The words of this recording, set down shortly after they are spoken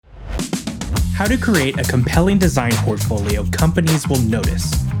How to create a compelling design portfolio companies will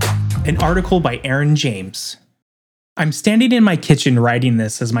notice. An article by Aaron James. I'm standing in my kitchen writing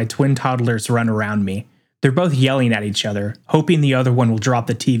this as my twin toddlers run around me. They're both yelling at each other, hoping the other one will drop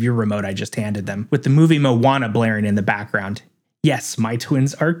the TV remote I just handed them, with the movie Moana blaring in the background. Yes, my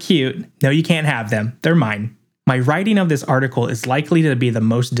twins are cute. No, you can't have them. They're mine. My writing of this article is likely to be the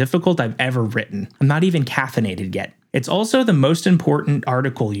most difficult I've ever written. I'm not even caffeinated yet. It's also the most important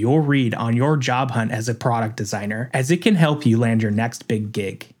article you'll read on your job hunt as a product designer, as it can help you land your next big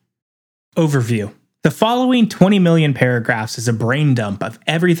gig. Overview. The following 20 million paragraphs is a brain dump of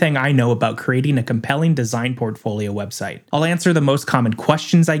everything I know about creating a compelling design portfolio website. I'll answer the most common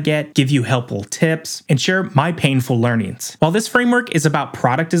questions I get, give you helpful tips, and share my painful learnings. While this framework is about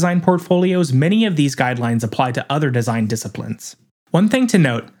product design portfolios, many of these guidelines apply to other design disciplines. One thing to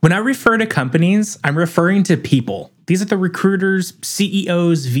note, when I refer to companies, I'm referring to people. These are the recruiters,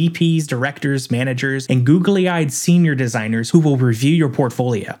 CEOs, VPs, directors, managers, and googly-eyed senior designers who will review your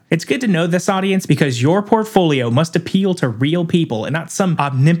portfolio. It's good to know this audience because your portfolio must appeal to real people and not some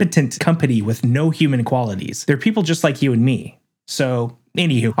omnipotent company with no human qualities. They're people just like you and me. So,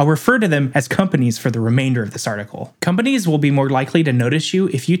 anywho, I'll refer to them as companies for the remainder of this article. Companies will be more likely to notice you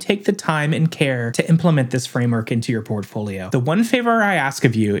if you take the time and care to implement this framework into your portfolio. The one favor I ask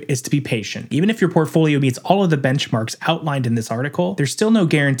of you is to be patient. Even if your portfolio meets all of the benchmarks outlined in this article, there's still no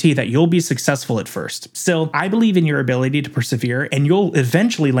guarantee that you'll be successful at first. Still, I believe in your ability to persevere, and you'll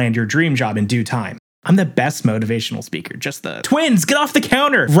eventually land your dream job in due time. I'm the best motivational speaker, just the twins, get off the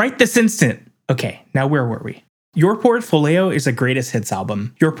counter right this instant. Okay, now where were we? Your portfolio is a greatest hits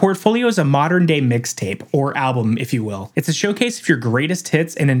album. Your portfolio is a modern day mixtape, or album, if you will. It's a showcase of your greatest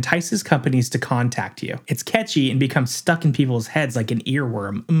hits and entices companies to contact you. It's catchy and becomes stuck in people's heads like an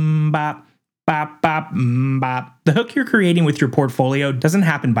earworm. Bop, bop, bop, bop. The hook you're creating with your portfolio doesn't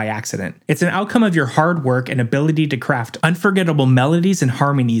happen by accident. It's an outcome of your hard work and ability to craft unforgettable melodies and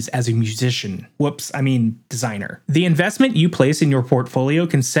harmonies as a musician. Designer. The investment you place in your portfolio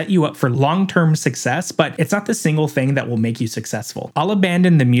can set you up for long-term success, but it's not the single thing that will make you successful. I'll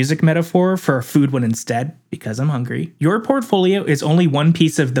abandon the music metaphor for a food one instead, because I'm hungry. Your portfolio is only one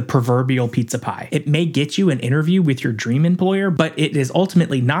piece of the proverbial pizza pie. It may get you an interview with your dream employer, but it is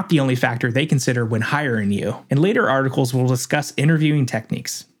ultimately not the only factor they consider when hiring you. And later articles will discuss interviewing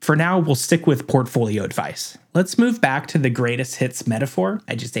techniques. For now, we'll stick with portfolio advice. Let's move back to the greatest hits metaphor.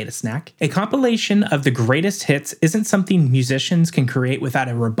 I just ate a snack. A compilation of the greatest hits isn't something musicians can create without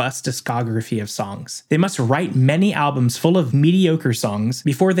a robust discography of songs. They must write many albums full of mediocre songs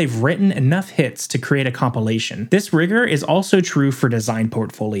before they've written enough hits to create a compilation. This rigor is also true for design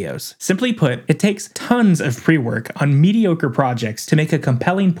portfolios. Simply put, it takes tons of pre-work on mediocre projects to make a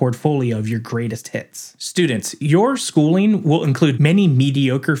compelling portfolio of your greatest hits. Students, your schooling will include many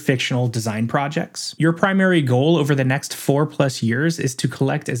mediocre fictional design projects. Your primary goal over the next 4+ years is to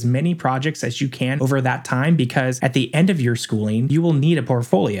collect as many projects as you can over that time, because at the end of your schooling, you will need a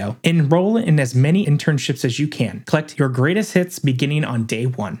portfolio. Enroll in as many internships as you can. Collect your greatest hits beginning on day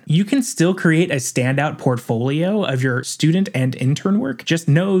one. You can still create a standout portfolio of your student and intern work. Just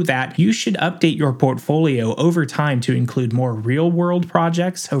know that you should update your portfolio over time to include more real-world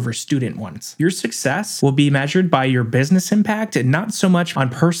projects over student ones. Your success will be measured by your business impact and not so much on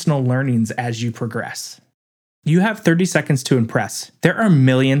personal learnings as you progress. You have 30 seconds to impress. There are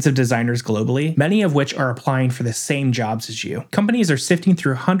millions of designers globally, many of which are applying for the same jobs as you. Companies are sifting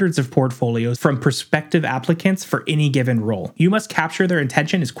through hundreds of portfolios from prospective applicants for any given role. You must capture their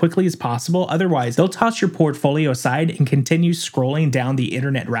attention as quickly as possible, otherwise they'll toss your portfolio aside and continue scrolling down the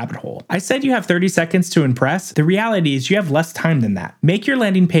internet rabbit hole. I said you have 30 seconds to impress. The reality is you have less time than that. Make your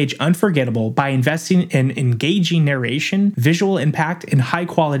landing page unforgettable by investing in engaging narration, visual impact, and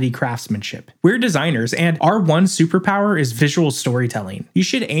high-quality craftsmanship. We're designers, and our one superpower is visual storytelling. You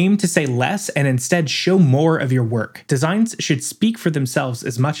should aim to say less and instead show more of your work. Designs should speak for themselves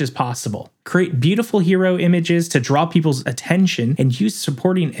as much as possible. Create beautiful hero images to draw people's attention and use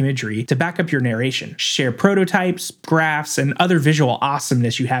supporting imagery to back up your narration. Share prototypes, graphs, and other visual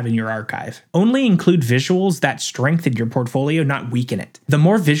awesomeness you have in your archive. Only include visuals that strengthen your portfolio, not weaken it. The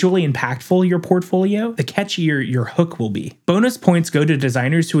more visually impactful your portfolio, the catchier your hook will be. Bonus points go to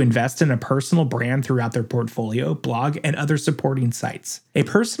designers who invest in a personal brand throughout their portfolio, blog, and other supporting sites. A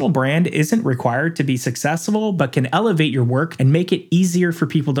personal brand isn't required to be successful, but can elevate your work and make it easier for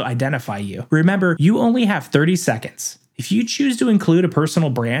people to identify you. Remember, you only have 30 seconds. If you choose to include a personal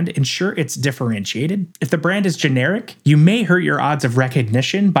brand, ensure it's differentiated. If the brand is generic, you may hurt your odds of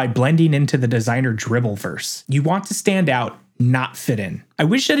recognition by blending into the designer dribbleverse. You want to stand out, not fit in. I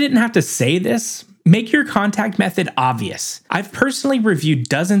wish I didn't have to say this, Make your contact method obvious. I've personally reviewed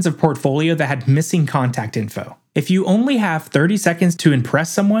dozens of portfolio that had missing contact info. If you only have 30 seconds to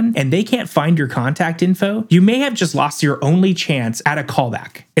impress someone and they can't find your contact info, you may have just lost your only chance at a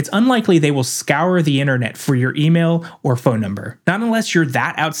callback. It's unlikely they will scour the internet for your email or phone number. Not unless you're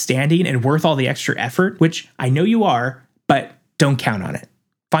that outstanding and worth all the extra effort, which I know you are, but don't count on it.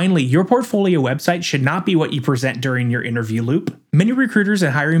 Finally, your portfolio website should not be what you present during your interview loop. Many recruiters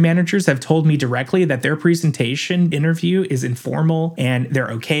and hiring managers have told me directly that their presentation interview is informal and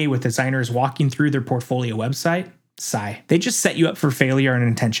they're okay with designers walking through their portfolio website. Sigh. They just set you up for failure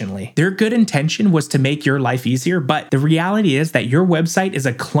unintentionally. Their good intention was to make your life easier, but the reality is that your website is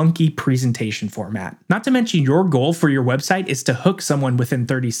a clunky presentation format. Not to mention, your goal for your website is to hook someone within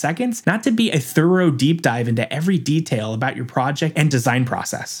 30 seconds, not to be a thorough deep dive into every detail about your project and design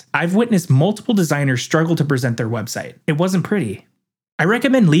process. I've witnessed multiple designers struggle to present their website. It wasn't pretty. I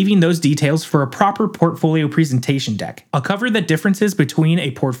recommend leaving those details for a proper portfolio presentation deck. I'll cover the differences between a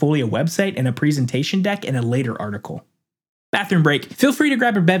portfolio website and a presentation deck in a later article. Bathroom break. Feel free to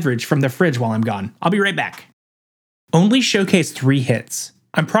grab a beverage from the fridge while I'm gone. I'll be right back. Only showcase 3 hits.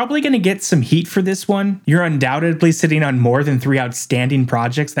 I'm probably going to get some heat for this one. You're undoubtedly sitting on more than 3 outstanding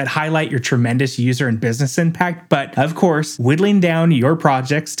projects that highlight your tremendous user and business impact, but of course, whittling down your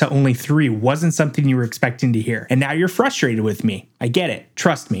projects to only 3 wasn't something you were expecting to hear. And now you're frustrated with me. I get it.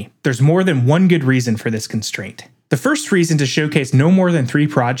 Trust me. There's more than one good reason for this constraint. The first reason to showcase no more than 3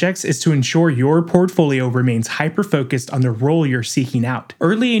 projects is to ensure your portfolio remains hyper-focused on the role you're seeking out.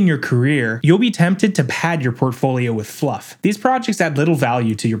 Early in your career, you'll be tempted to pad your portfolio with fluff. These projects add little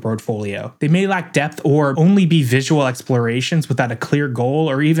value to your portfolio. They may lack depth or only be visual explorations without a clear goal,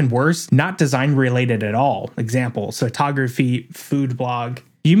 or even worse, not design related at all. Example, photography, food blog.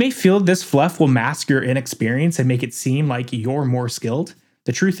 You may feel this fluff will mask your inexperience and make it seem like you're more skilled.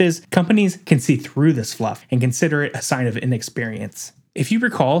 The truth is, companies can see through this fluff and consider it a sign of inexperience. If you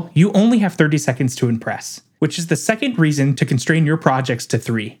recall, you only have 30 seconds to impress, which is the second reason to constrain your projects to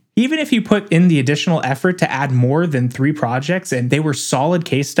 3. Even if you put in the additional effort to add more than 3 projects and they were solid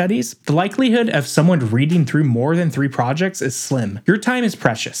case studies, the likelihood of someone reading through more than 3 projects is slim. Your time is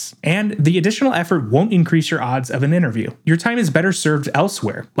precious, and the additional effort won't increase your odds of an interview. Your time is better served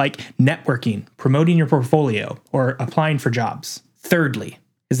elsewhere, like networking, promoting your portfolio, or applying for jobs. Thirdly,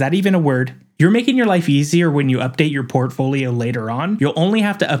 is that even a word? You're making your life easier when you update your portfolio later on. You'll only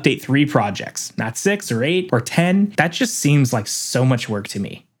have to update 3 projects, not 6 or 8 or 10. That just seems like so much work to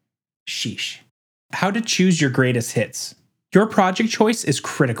me. Sheesh. How to choose your greatest hits. Your project choice is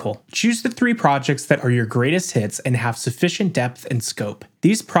critical. Choose the 3 projects that are your greatest hits and have sufficient depth and scope.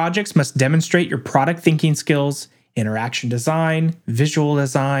 These projects must demonstrate your product thinking skills, interaction design, visual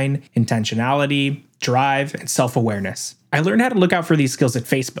design, intentionality, drive, and self-awareness. I learned how to look out for these skills at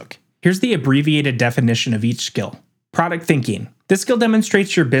Facebook. Here's the abbreviated definition of each skill. Product thinking. This skill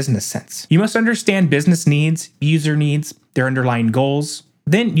demonstrates your business sense. You must understand business needs, user needs, their underlying goals.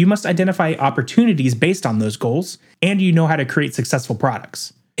 Then you must identify opportunities based on those goals, and you know how to create successful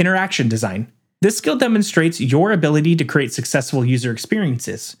products. Interaction design. This skill demonstrates your ability to create successful user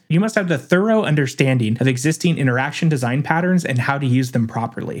experiences. You must have a thorough understanding of existing interaction design patterns and how to use them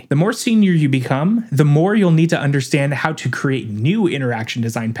properly. The more senior you become, the more you'll need to understand how to create new interaction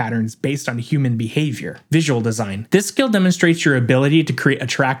design patterns based on human behavior. Visual design. This skill demonstrates your ability to create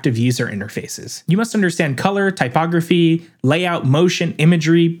attractive user interfaces. You must understand color, typography, layout, motion,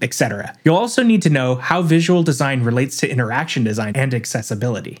 imagery, etc. You'll also need to know how visual design relates to interaction design and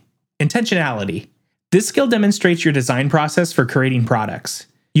accessibility. Intentionality. This skill demonstrates your design process for creating products.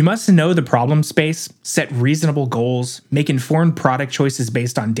 You must know the problem space, set reasonable goals, make informed product choices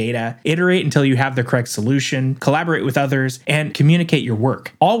based on data, iterate until you have the correct solution, collaborate with others, and communicate your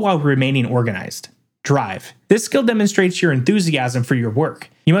work, all while remaining organized. Drive. This skill demonstrates your enthusiasm for your work.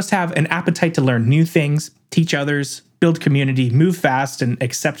 You must have an appetite to learn new things, teach others, build community, move fast, and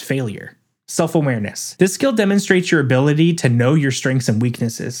accept failure. Self-awareness. This skill demonstrates your ability to know your strengths and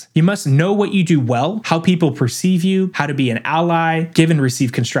weaknesses. You must know what you do well, how people perceive you, how to be an ally, give and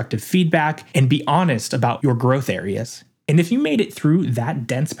receive constructive feedback, and be honest about your growth areas. And if you made it through that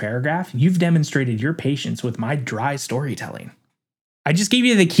dense paragraph, you've demonstrated your patience with my dry storytelling. I just gave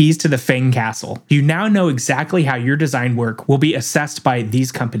you the keys to the Fang Castle. You now know exactly how your design work will be assessed by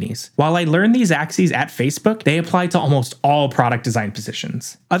these companies. While I learned these axes at Facebook, they apply to almost all product design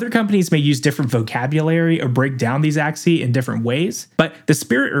positions. Other companies may use different vocabulary or break down these axes in different ways, but the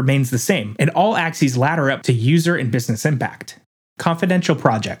spirit remains the same, and all axes ladder up to user and business impact. Confidential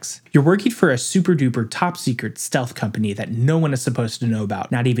projects. You're working for a super duper top secret stealth company that no one is supposed to know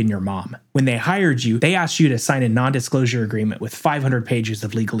about, not even your mom. When they hired you, they asked you to sign a non-disclosure agreement with 500 pages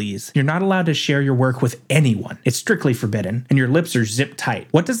of legalese. You're not allowed to share your work with anyone. It's strictly forbidden, and your lips are zipped tight.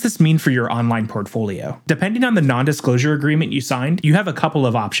 What does this mean for your online portfolio? Depending on the non-disclosure agreement you signed, you have a couple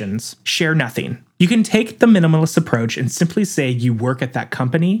of options. Share nothing. You can take the minimalist approach and simply say you work at that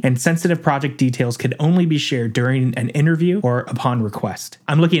company and sensitive project details can only be shared during an interview or upon request.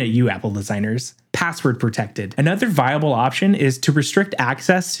 I'm looking at you, Apple designers. Password protected. Another viable option is to restrict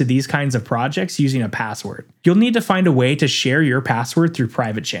access to these kinds of projects using a password. You'll need to find a way to share your password through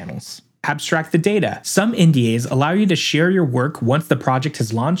private channels. Abstract the data. Some NDAs allow you to share your work once the project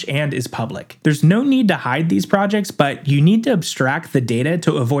has launched and is public. There's no need to hide these projects, but you need to abstract the data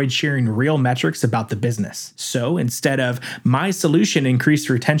to avoid sharing real metrics about the business. So instead of my solution increased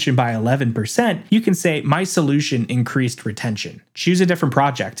retention by 11%, you can say my solution increased retention. Choose a different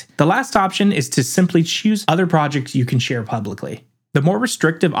project. The last option is to simply choose other projects you can share publicly. The more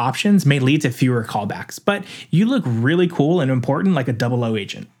restrictive options may lead to fewer callbacks, but you look really cool and important like a 00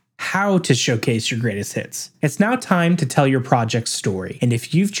 agent. How to showcase your greatest hits. It's now time to tell your project's story, and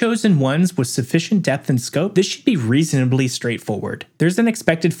if you've chosen ones with sufficient depth and scope, this should be reasonably straightforward. There's an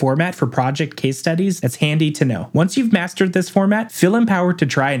expected format for project case studies that's handy to know. Once you've mastered this format, feel empowered to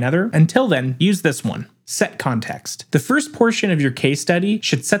try another. Until then, use this one. Set context. The first portion of your case study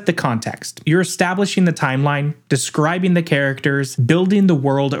should set the context. You're establishing the timeline, describing the characters, building the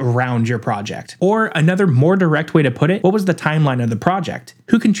world around your project. Or another more direct way to put it, what was the timeline of the project?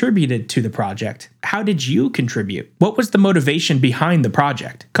 Who contributed to the project? How did you contribute? What was the motivation behind the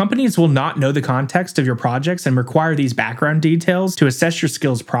project? Companies will not know the context of your projects and require these background details to assess your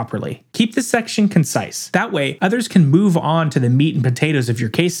skills properly. Keep this section concise. That way, others can move on to the meat and potatoes of your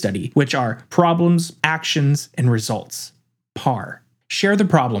case study, which are problems, actions, and results. PAR. Share the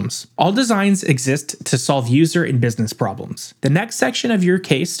problems. All designs exist to solve user and business problems. The next section of your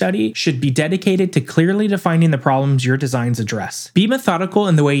case study should be dedicated to clearly defining the problems your designs address. Be methodical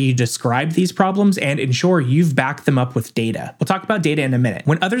in the way you describe these problems and ensure you've backed them up with data. We'll talk about data in a minute.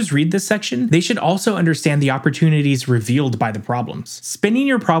 When others read this section, they should also understand the opportunities revealed by the problems. Spinning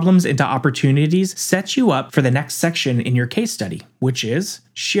your problems into opportunities sets you up for the next section in your case study, which is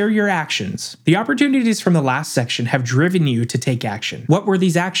share your actions. The opportunities from the last section have driven you to take action. What were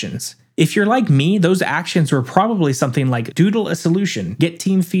these actions? If you're like me, those actions were probably something like doodle a solution, get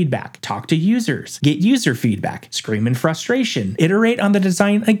team feedback, talk to users, get user feedback, scream in frustration, iterate on the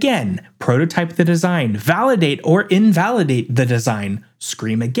design again, prototype the design, validate or invalidate the design,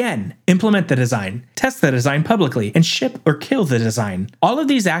 scream again, implement the design, test the design publicly, and ship or kill the design. All of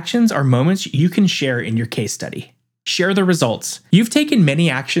these actions are moments you can share in your case study. Share the results. You've taken many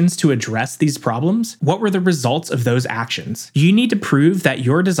actions to address these problems. What were the results of those actions? You need to prove that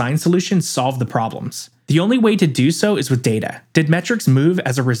your design solutions solve the problems. The only way to do so is with data. Did metrics move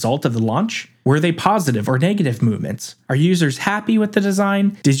as a result of the launch? Were they positive or negative movements? Are users happy with the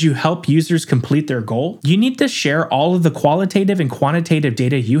design? Did you help users complete their goal? You need to share all of the qualitative and quantitative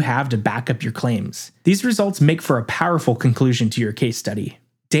data you have to back up your claims. These results make for a powerful conclusion to your case study.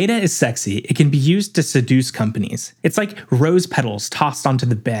 Data is sexy. It can be used to seduce companies. It's like rose petals tossed onto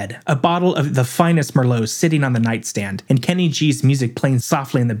the bed, a bottle of the finest Merlot sitting on the nightstand, and Kenny G's music playing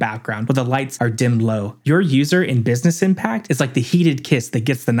softly in the background while the lights are dimmed low. Your user and business impact is like the heated kiss that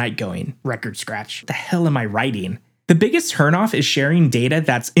gets the night going. Record scratch. What the hell am I writing? The biggest turnoff is sharing data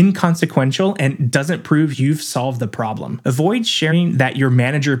that's inconsequential and doesn't prove you've solved the problem. Avoid sharing that your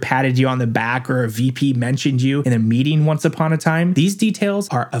manager patted you on the back or a VP mentioned you in a meeting once upon a time. These details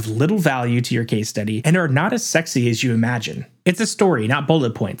are of little value to your case study and are not as sexy as you imagine. It's a story, not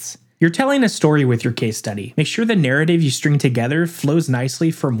bullet points. You're telling a story with your case study. Make sure the narrative you string together flows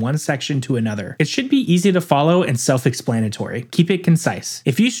nicely from one section to another. It should be easy to follow and self-explanatory. Keep it concise.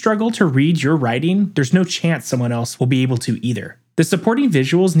 If you struggle to read your writing, there's no chance someone else will be able to either. The supporting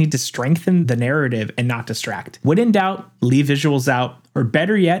visuals need to strengthen the narrative and not distract. When in doubt, leave visuals out, or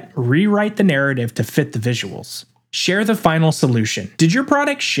better yet, rewrite the narrative to fit the visuals. Share the final solution. Did your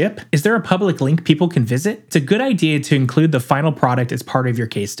product ship? Is there a public link people can visit? It's a good idea to include the final product as part of your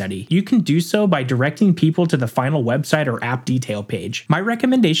case study. You can do so by directing people to the final website or app detail page. My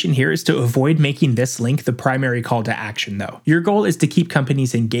recommendation here is to avoid making this link the primary call to action though. Your goal is to keep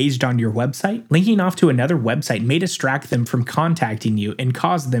companies engaged on your website. Linking off to another website may distract them from contacting you and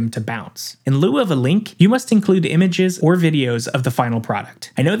cause them to bounce. In lieu of a link, you must include images or videos of the final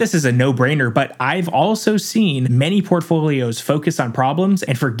product. I know this is a no-brainer, but I've also seen many portfolios focus on problems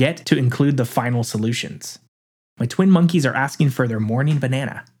and forget to include the final solutions. My twin monkeys are asking for their morning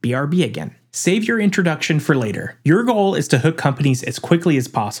banana. BRB again. Save your introduction for later. Your goal is to hook companies as quickly as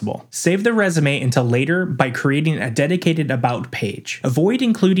possible. Save the resume until later by creating a dedicated About page. Avoid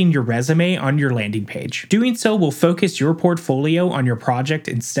including your resume on your landing page. Doing so will focus your portfolio on your project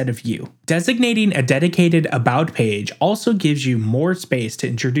instead of you. Designating a dedicated About page also gives you more space to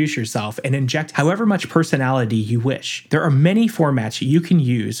introduce yourself and inject however much personality you wish. There are many formats you can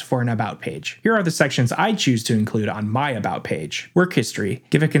use for an About page. Here are the sections I choose to include on my About page. Work history.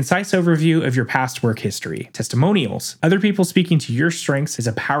 Give a concise overview of your past work history. Testimonials. Other people speaking to your strengths is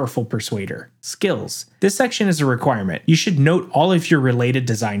a powerful persuader. Skills. This section is a requirement. You should note all of your related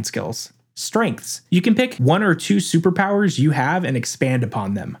design skills. Strengths. You can pick one or two superpowers you have and expand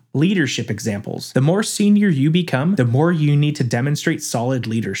upon them. Leadership examples. The more senior you become, the more you need to demonstrate solid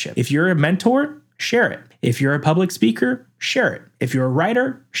leadership. If you're a mentor, share it. If you're a public speaker, share it. If you're a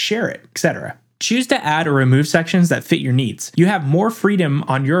writer, share it, etc. Choose to add or remove sections that fit your needs. You have more freedom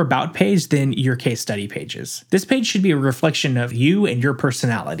on your About page than your case study pages. This page should be a reflection of you and your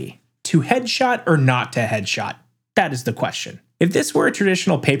personality. To headshot or not to headshot? That is the question. If this were a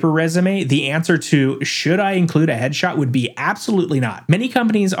traditional paper resume, the answer to should I include a headshot would be absolutely not. Many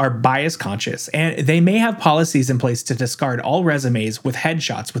companies are bias conscious, and they may have policies in place to discard all resumes with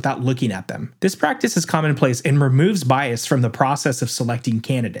headshots without looking at them. This practice is commonplace and removes bias from the process of selecting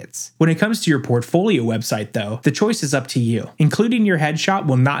candidates. When it comes to your portfolio website, though, the choice is up to you. Including your headshot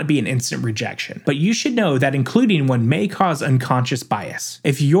will not be an instant rejection, but you should know that including one may cause unconscious bias.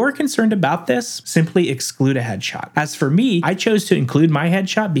 If you're concerned about this, simply exclude a headshot. As for me, I chose to include my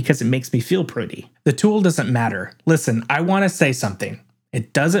headshot because it makes me feel pretty. The tool doesn't matter. Listen, I want to say something.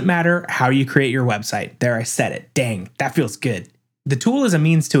 It doesn't matter how you create your website. There, I said it. Dang, that feels good. The tool is a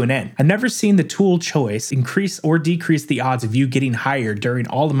means to an end. I've never seen the tool choice increase or decrease the odds of you getting hired during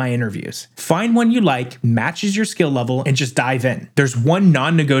all of my interviews. Find one you like, matches your skill level, and just dive in. There's one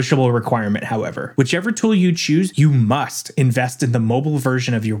non-negotiable requirement, however. Whichever tool you choose, you must invest in the mobile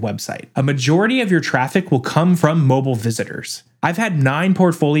version of your website. A majority of your traffic will come from mobile visitors. I've had 9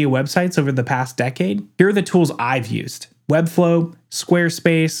 portfolio websites over the past decade. Here are the tools I've used: Webflow,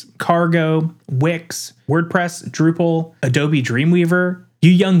 Squarespace, Cargo, Wix, WordPress, Drupal, Adobe Dreamweaver. You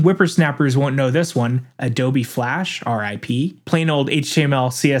young whippersnappers won't know this one: Adobe Flash, RIP, plain old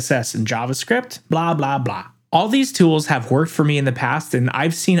HTML, CSS, and JavaScript, blah, blah, blah. All these tools have worked for me in the past, and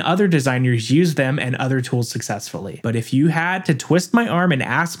I've seen other designers use them and other tools successfully. But if you had to twist my arm and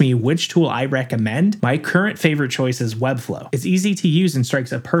ask me which tool I recommend, my current favorite choice is Webflow. It's easy to use and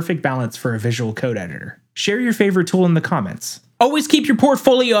strikes a perfect balance for a visual code editor. Share your favorite tool in the comments. Always keep your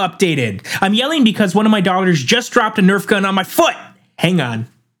portfolio updated. I'm yelling because one of my daughters just dropped a Nerf gun on my foot. Hang on,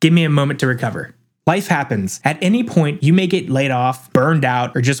 give me a moment to recover. Life happens. At any point, you may get laid off, burned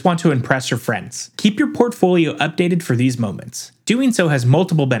out, or just want to impress your friends. Keep your portfolio updated for these moments. Doing so has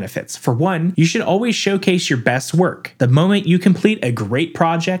multiple benefits. For one, you should always showcase your best work. The moment you complete a great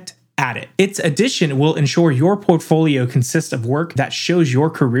project, add it. Its addition will ensure your portfolio consists of work that shows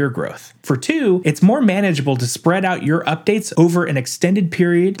your career growth. For 2, it's more manageable to spread out your updates over an extended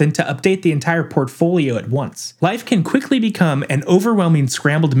period than to update the entire portfolio at once. Life can quickly become an overwhelming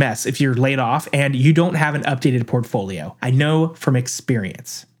scrambled mess if you're laid off and you don't have an updated portfolio. I know from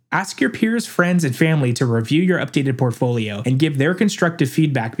experience. Ask your peers, friends, and family to review your updated portfolio and give their constructive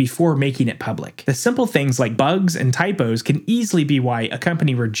feedback before making it public. The simple things like bugs and typos can easily be why a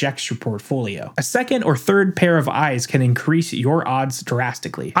company rejects your portfolio. A second or third pair of eyes can increase your odds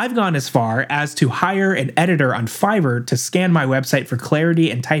drastically. I've gone as far as to hire an editor on Fiverr to scan my website for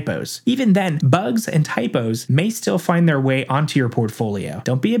clarity and typos. Even then, bugs and typos may still find their way onto your portfolio.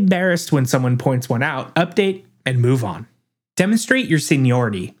 Don't be embarrassed when someone points one out. Update and move on. Demonstrate your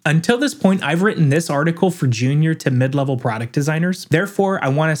seniority. Until this point, I've written this article for junior to mid-level product designers. Therefore, I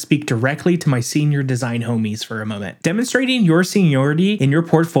want to speak directly to my senior design homies for a moment. Demonstrating your seniority in your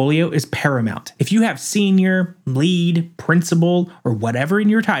portfolio is paramount. If you have senior, lead, principal, or whatever in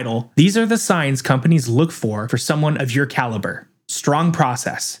your title, these are the signs companies look for someone of your caliber. Strong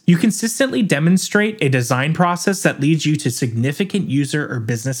process. You consistently demonstrate a design process that leads you to significant user or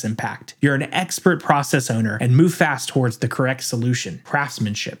business impact. You're an expert process owner and move fast towards the correct solution.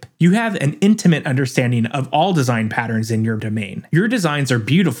 Craftsmanship. You have an intimate understanding of all design patterns in your domain. Your designs are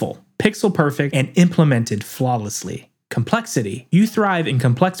beautiful, pixel perfect, and implemented flawlessly. Complexity. You thrive in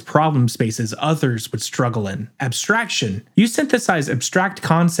complex problem spaces others would struggle in. Abstraction. You synthesize abstract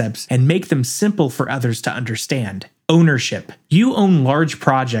concepts and make them simple for others to understand. Ownership. You own large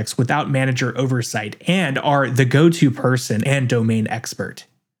projects without manager oversight and are the go-to person and domain expert.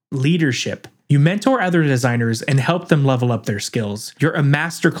 Leadership. You mentor other designers and help them level up their skills. You're a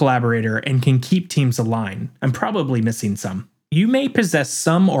master collaborator and can keep teams aligned. I'm probably missing some. You may possess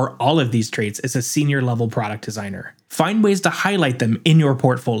some or all of these traits as a senior level product designer. Find ways to highlight them in your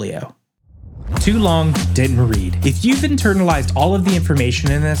portfolio. Too long, didn't read. If you've internalized all of the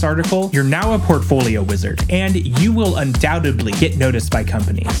information in this article, you're now a portfolio wizard, and you will undoubtedly get noticed by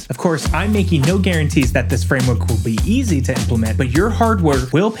companies. Of course, I'm making no guarantees that this framework will be easy to implement, but your hard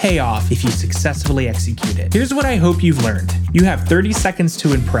work will pay off if you successfully execute it. Here's what I hope you've learned. You have 30 seconds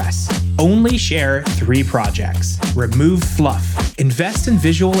to impress. Only share 3 projects. Remove fluff. Invest in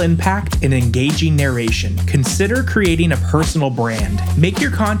visual impact and engaging narration. Consider creating a personal brand. Make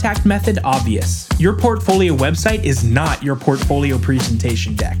your contact method obvious. Your portfolio website is not your portfolio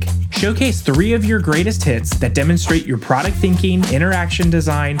presentation deck. Showcase 3 of your greatest hits that demonstrate your product thinking, interaction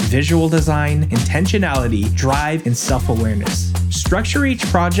design, visual design, intentionality, drive, and self-awareness. Structure each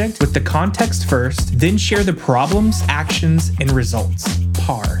project with the context first, then share the problems, actions, and results.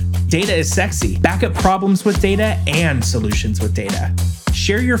 PAR. Data is sexy. Back up problems with data and solutions with data.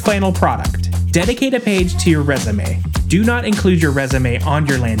 Share your final product. Dedicate a page to your resume. Do not include your resume on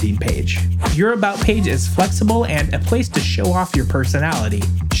your landing page. Your About page is flexible and a place to show off your personality.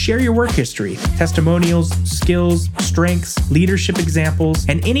 Share your work history, testimonials, skills, strengths, leadership examples,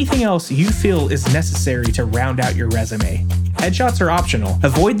 and anything else you feel is necessary to round out your resume. Headshots are optional.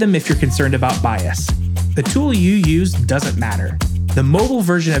 Avoid them if you're concerned about bias. The tool you use doesn't matter. The mobile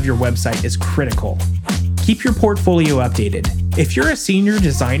version of your website is critical. Keep your portfolio updated. If you're a senior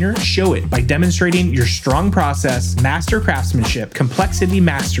designer, show it by demonstrating your strong process, master craftsmanship, complexity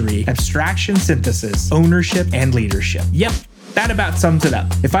mastery, abstraction synthesis, ownership, and leadership. Yep, that about sums it up.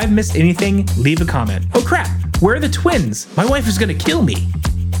 If I've missed anything, leave a comment. Oh crap, where are the twins? My wife is gonna kill me.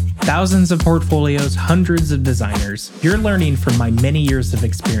 Thousands of portfolios, hundreds of designers. You're learning from my many years of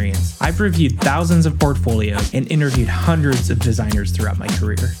experience. I've reviewed thousands of portfolios and interviewed hundreds of designers throughout my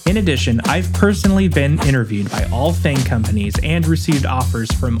career. In addition, I've personally been interviewed by all FANG companies and received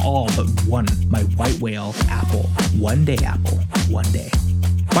offers from all but one, my white whale, Apple. One day, Apple. One day.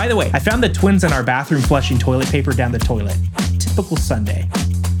 By the way, I found the twins in our bathroom flushing toilet paper down the toilet. Typical Sunday.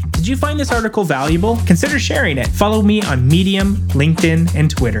 Did you find this article valuable? Consider sharing it. Follow me on Medium, LinkedIn, and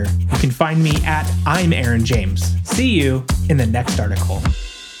Twitter. You can find me at I'm Aaron James. See you in the next article.